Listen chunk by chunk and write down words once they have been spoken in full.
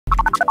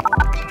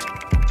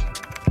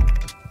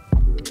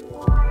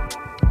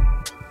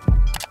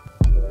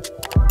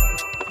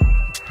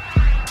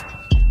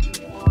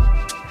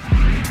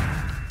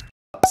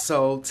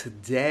So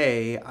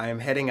today I'm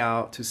heading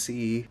out to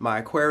see my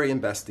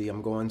Aquarian bestie.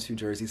 I'm going to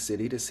Jersey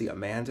City to see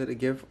Amanda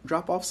to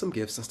drop off some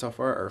gifts and stuff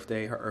for her Earth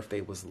Day. Her Earth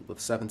Day was the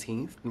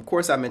 17th. And of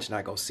course I mentioned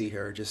I go see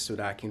her just so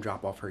that I can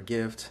drop off her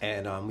gift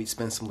and we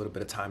spend some little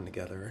bit of time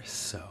together.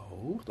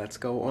 So let's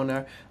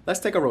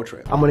take a road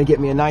trip. I'm gonna get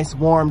me a nice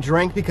warm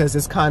drink because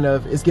it's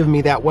giving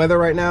me that weather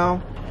right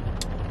now.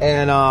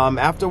 And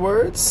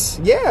afterwards,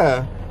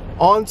 yeah,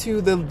 on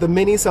to the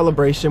mini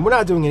celebration. We're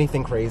not doing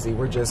anything crazy.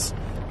 We're just,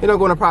 you know,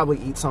 going to probably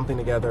eat something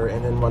together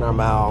and then run our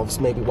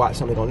mouths, maybe watch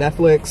something on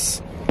Netflix,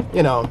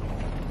 you know,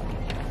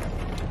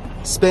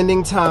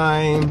 spending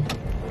time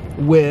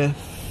with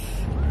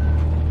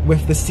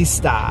the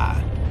sister. I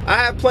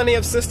have plenty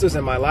of sisters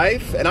in my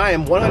life and I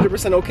am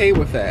 100% okay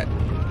with that.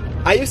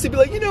 I used to be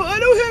like, you know, I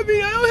don't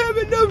have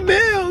enough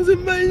males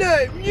in my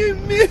life.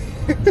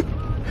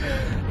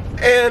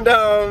 And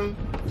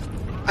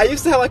I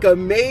used to have like a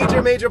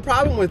major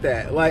problem with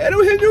that. Like, I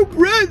don't have no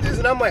brothers,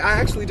 and I'm like, I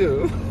actually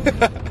do.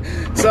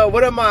 So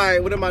what am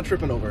I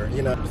tripping over?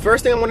 You know,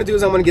 first thing I'm gonna do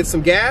is I'm gonna get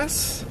some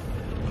gas,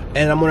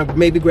 and I'm gonna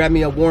maybe grab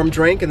me a warm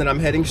drink, and then I'm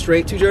heading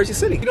straight to Jersey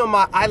City. You know,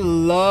 I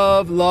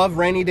love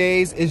rainy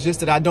days. It's just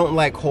that I don't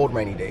like cold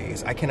rainy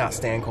days. I cannot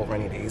stand cold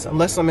rainy days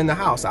unless I'm in the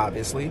house,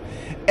 obviously.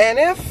 And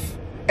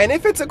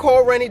if it's a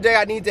cold rainy day,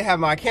 I need to have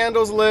my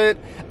candles lit.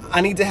 I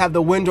need to have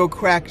the window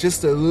cracked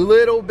just a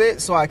little bit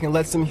so I can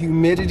let some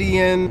humidity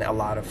in. A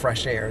lot of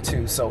fresh air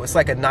too. So it's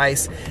like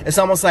it's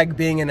almost like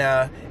being in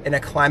a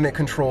climate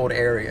controlled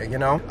area, you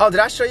know? Oh, did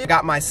I show you? I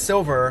got my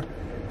silver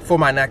for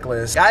my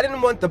necklace.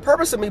 The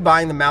purpose of me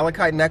buying the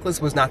malachite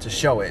necklace was not to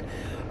show it.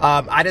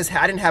 I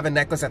didn't have a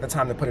necklace at the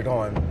time to put it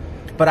on,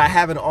 but I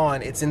have it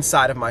on. It's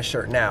inside of my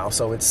shirt now.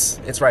 So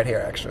it's right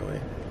here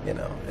actually, you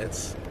know,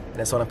 it's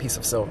on a piece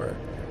of silver.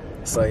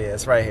 So yeah,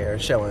 it's right here,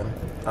 showing,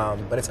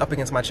 but it's up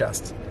against my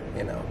chest,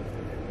 you know,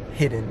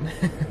 hidden.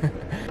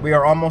 We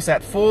are almost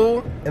at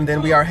full, and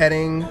then we are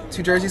heading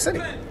to Jersey City.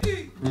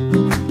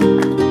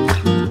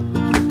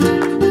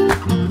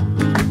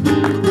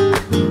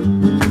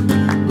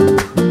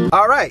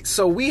 All right,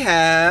 so we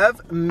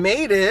have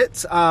made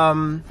it.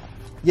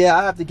 Yeah,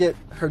 I have to get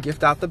her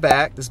gift out the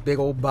back, this big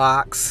old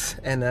box,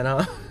 and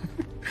then,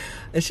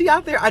 is she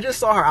out there? I just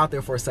saw her out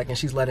there for a second.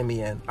 She's letting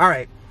me in. All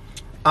right.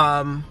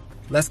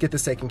 Let's get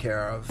this taken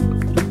care of.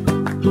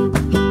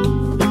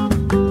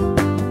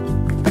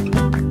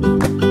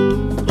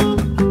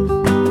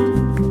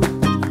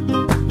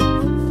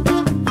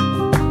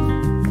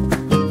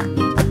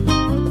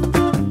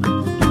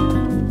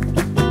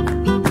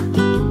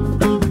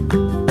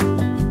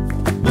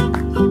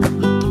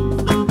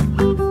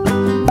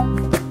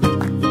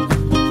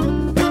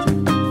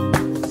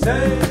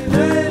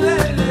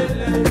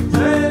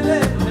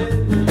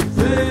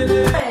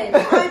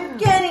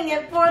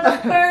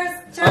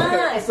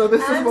 So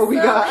this is what we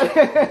got.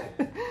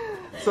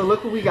 So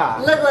look what we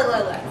got. Look.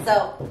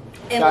 So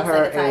it looks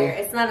like a tire.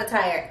 It's not a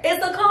tire.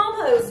 It's a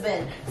compost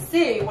bin.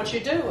 See, what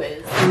you do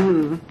is,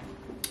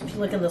 if you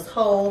look in this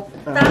hole,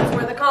 that's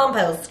where the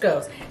compost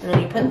goes. And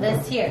then you put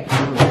this here.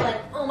 And you're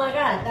like, oh my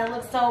God, that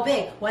looks so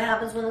big. What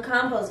happens when the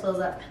compost fills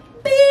up?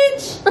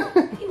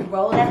 Bitch! You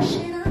roll that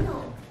shit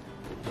out.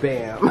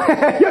 Bam.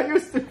 Yo, you're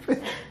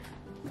stupid.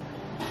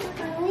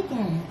 I like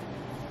it.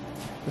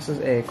 This is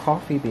a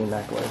coffee bean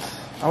necklace.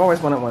 I've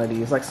always wanted one of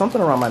these, like something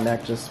around my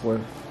neck just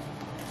with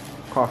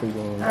coffee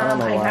beans. I don't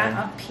know why. I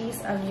got a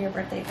piece of your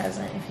birthday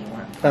present if you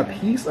want. A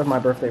piece of my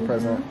birthday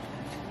present?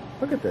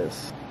 Look at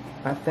this.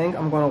 I think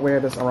I'm going to wear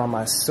this around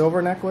my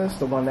silver necklace,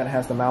 the one that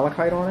has the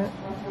malachite on it.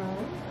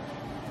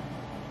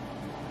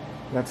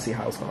 Let's see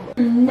how it's going to look.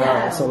 No. All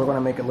right, so we're going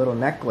to make a little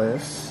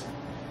necklace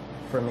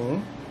for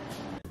me.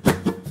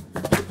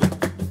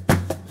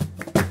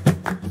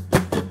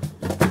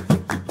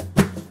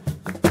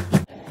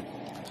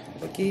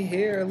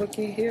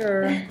 Looky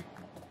here.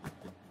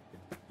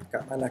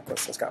 Got my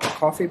necklace. It's got my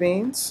coffee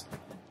beans,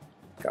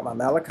 got my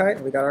malachite,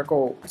 and we got our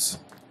golds.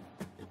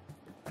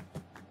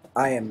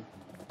 I am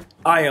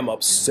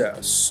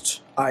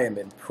obsessed. I am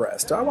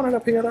impressed. Do I want it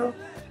up here though?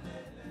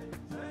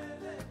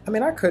 I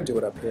mean, I could do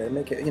it up here and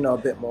make it, you know, a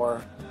bit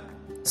more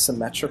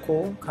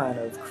symmetrical, kind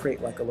of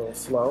create like a little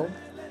flow.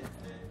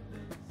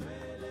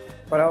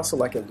 But I also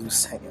like it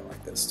loose hanging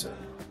like this too.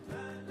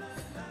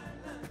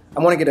 I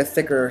want to get a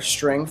thicker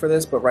string for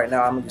this, but right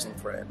now I'm using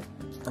thread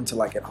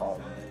until I get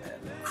home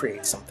and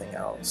create something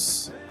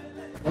else.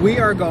 We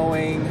are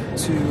going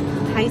to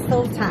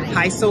Haiso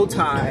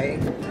Thai.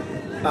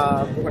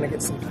 We're going to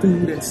get some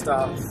food and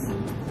stuff,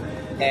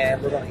 and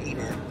we're going to eat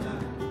it.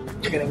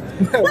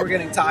 We're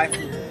getting Thai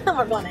food.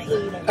 We're going to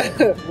eat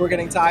it. We're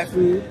getting Thai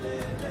food,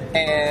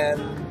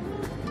 and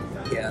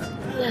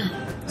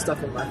yeah,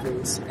 stuff in my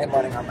face and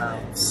running our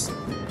mouths.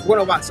 We're going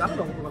to watch, I don't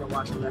know if we're going to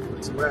watch on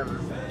Netflix or wherever.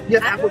 You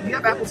have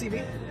Apple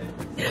TV?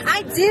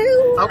 I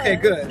do. Okay,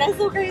 good. That's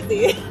so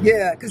crazy.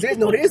 Yeah, because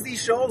there's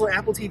these shows on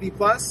Apple TV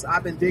Plus.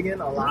 I've been digging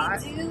a lot.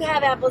 We do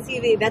have Apple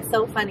TV. That's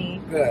so funny.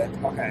 Good.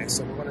 Okay,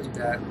 so we're gonna do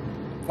that.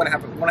 We're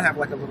gonna have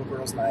like a little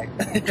girls' night.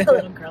 A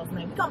little girls'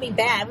 night. We're gonna be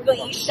bad. We're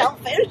gonna eat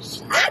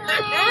shellfish.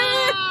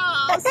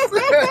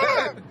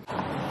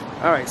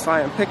 All right, so I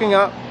am picking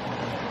up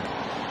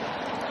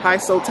Hi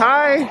So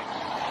Tai,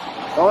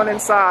 going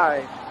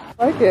inside.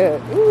 Like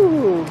it,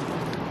 ooh.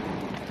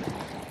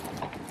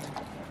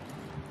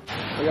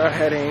 We are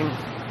heading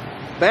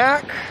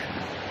back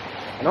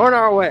and on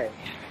our way.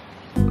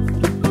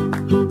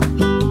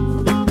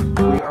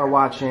 We are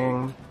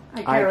watching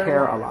I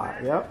Care a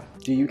Lot.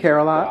 Yep. Do you care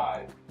a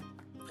lot?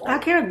 I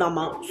care the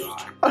most.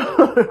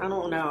 I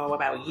don't know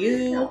about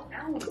you,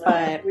 but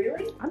I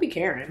be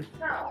caring.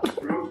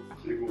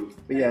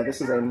 But yeah, this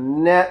is a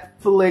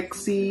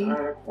Netflixy.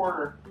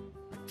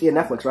 Yeah,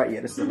 Netflix, right? Yeah,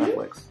 this is a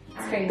Netflix.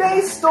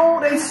 They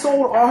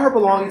sold all her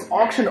belongings,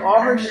 auctioned all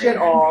her shit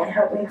off.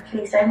 Help me,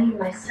 please. I need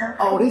myself.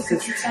 Oh, this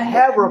is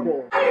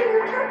terrible.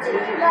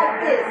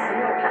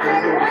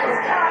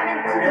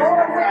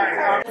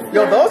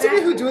 Yo, those of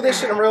you who do this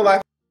shit in real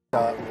life,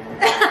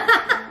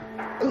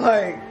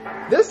 like,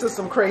 this is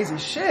some crazy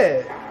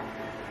shit.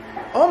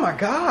 Oh my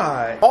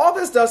God. All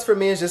this does for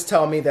me is just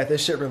tell me that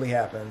this shit really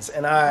happens.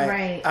 And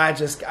I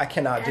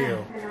cannot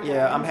do.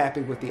 Yeah, I'm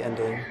happy with the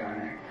ending.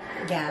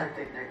 Yeah,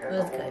 it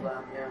was good.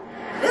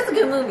 It's a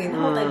good movie. The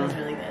whole thing was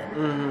really good.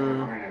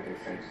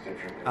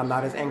 I'm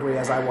not as angry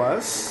as I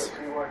was,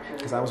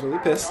 because I was really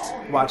pissed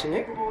watching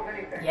it.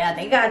 Yeah,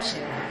 they got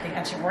you. They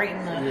got you right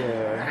in the...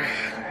 Yeah.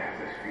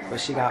 But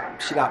she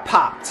got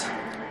popped.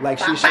 Like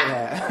she should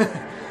have.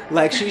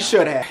 Like she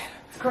should have.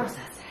 It's gross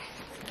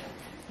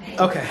outside.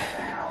 Okay.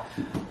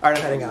 Alright,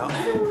 I'm heading out.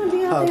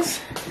 Hugs.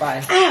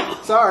 Bye.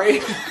 Ow.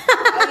 Sorry.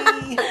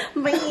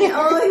 My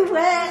only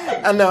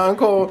wet. I know, I'm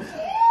cold.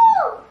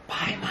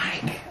 Bye,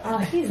 Mike. Oh,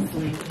 he's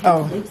asleep.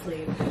 Oh.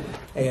 Sleep.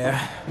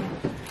 Yeah.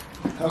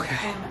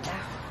 Okay.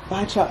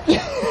 Bye, Chuck.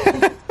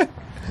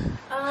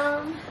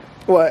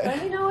 What?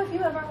 Let me know if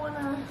you ever want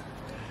to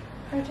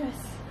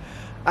purchase.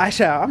 I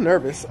shall. I'm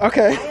nervous.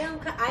 Okay.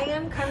 I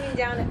am coming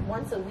down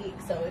once a week,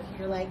 so if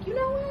you're like, you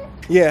know what?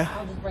 Yeah.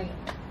 I'll just bring it.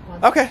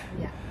 Okay.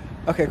 Yeah.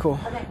 Okay, cool.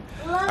 Okay.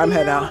 I'm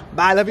heading out.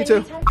 Bye. Love you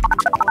too.